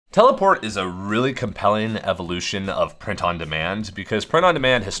Teleport is a really compelling evolution of print on demand because print on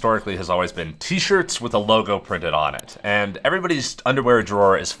demand historically has always been t-shirts with a logo printed on it. And everybody's underwear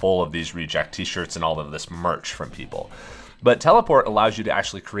drawer is full of these reject t-shirts and all of this merch from people. But Teleport allows you to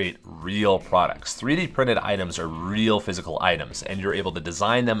actually create real products. 3D printed items are real physical items, and you're able to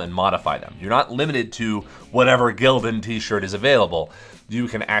design them and modify them. You're not limited to whatever Gildan t-shirt is available. You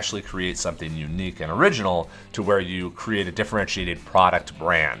can actually create something unique and original to where you create a differentiated product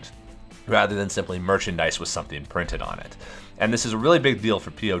brand rather than simply merchandise with something printed on it. And this is a really big deal for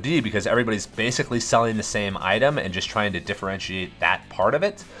POD because everybody's basically selling the same item and just trying to differentiate that part of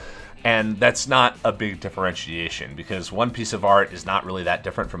it. And that's not a big differentiation because one piece of art is not really that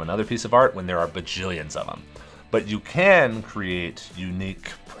different from another piece of art when there are bajillions of them. But you can create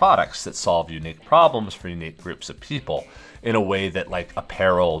unique products that solve unique problems for unique groups of people in a way that like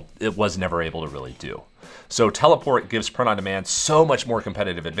apparel, it was never able to really do. So Teleport gives print on demand so much more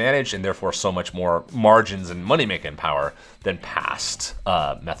competitive advantage and therefore so much more margins and money making power than past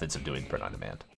methods of doing print on demand.